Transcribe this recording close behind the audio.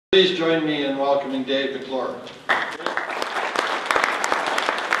Please join me in welcoming Dave McClure.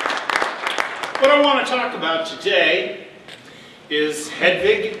 What I want to talk about today is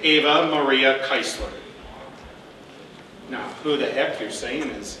Hedwig Eva Maria Keisler. Now, who the heck you're saying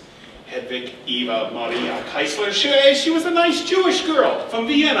is Hedwig Eva Maria Keisler? She was a nice Jewish girl from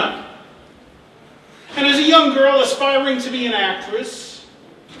Vienna. And as a young girl aspiring to be an actress,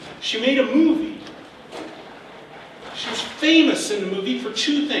 she made a movie. She was famous in the movie for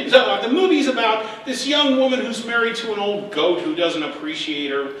two things. The movie's about this young woman who's married to an old goat who doesn't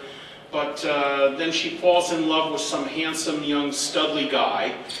appreciate her, but then she falls in love with some handsome young studly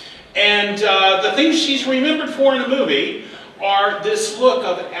guy. And the things she's remembered for in the movie are this look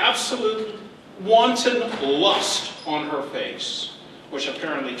of absolute wanton lust on her face, which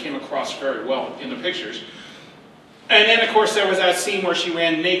apparently came across very well in the pictures. And then, of course, there was that scene where she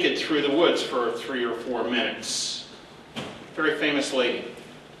ran naked through the woods for 3 or 4 minutes. Very famous lady.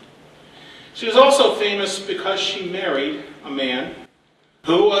 She was also famous because she married a man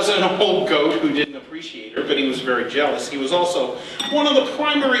who was an old goat who didn't appreciate her, but he was very jealous. He was also one of the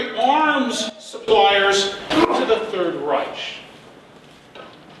primary arms suppliers to the Third Reich.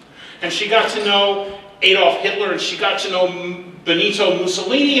 And she got to know Adolf Hitler, and she got to know Benito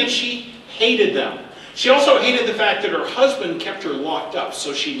Mussolini, and she hated them. She also hated the fact that her husband kept her locked up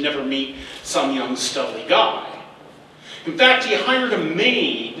so she'd never meet some young studly guy. In fact, he hired a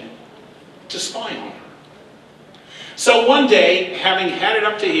maid to spy on her. So one day, having had it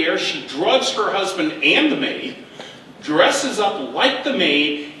up to here, she drugs her husband and the maid, dresses up like the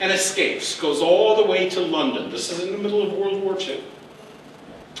maid, and escapes. Goes all the way to London. This is in the middle of World War II.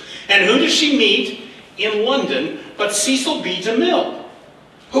 And who does she meet in London but Cecil B. DeMille,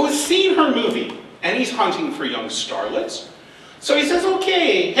 who has seen her movie, and he's hunting for young starlets. So he says,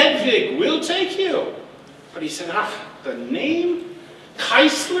 okay, Hedwig, we'll take you. But he said, the name?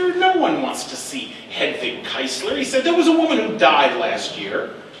 Keisler? No one wants to see Hedwig Keisler. He said, there was a woman who died last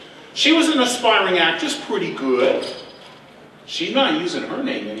year. She was an aspiring actress, pretty good. She's not using her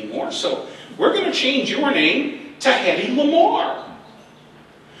name anymore, so we're going to change your name to Hedy Lamarr.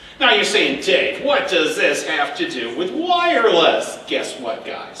 Now you're saying, Dave, what does this have to do with wireless? Guess what,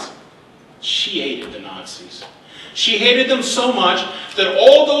 guys? She hated the Nazis. She hated them so much that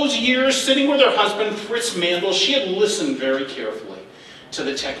all those years sitting with her husband, Fritz Mandel, she had listened very carefully to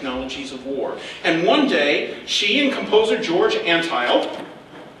the technologies of war. And one day, she and composer George Antheil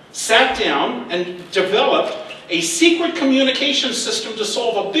sat down and developed a secret communication system to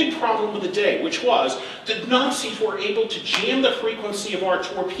solve a big problem of the day, which was that Nazis were able to jam the frequency of our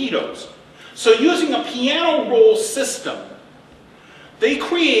torpedoes. So using a piano roll system, they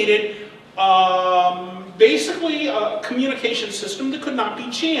created basically a communication system that could not be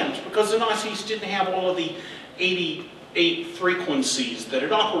jammed because the Nazis didn't have all of the 88 frequencies that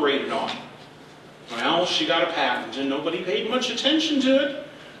it operated on. Well, she got a patent and nobody paid much attention to it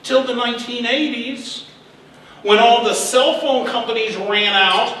till the 1980s, when all the cell phone companies ran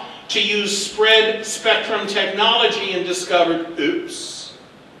out to use spread spectrum technology and discovered, oops,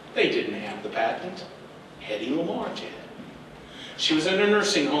 they didn't have the patent. Hedy Lamarr did. She was in a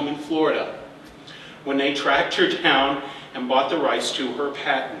nursing home in Florida when they tracked her down and bought the rights to her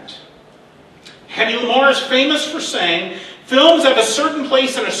patent. Hedy Lamarr is famous for saying, films at a certain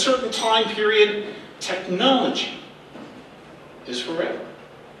place in a certain time period, technology is forever.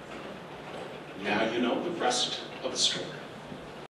 Now you know the rest of the story.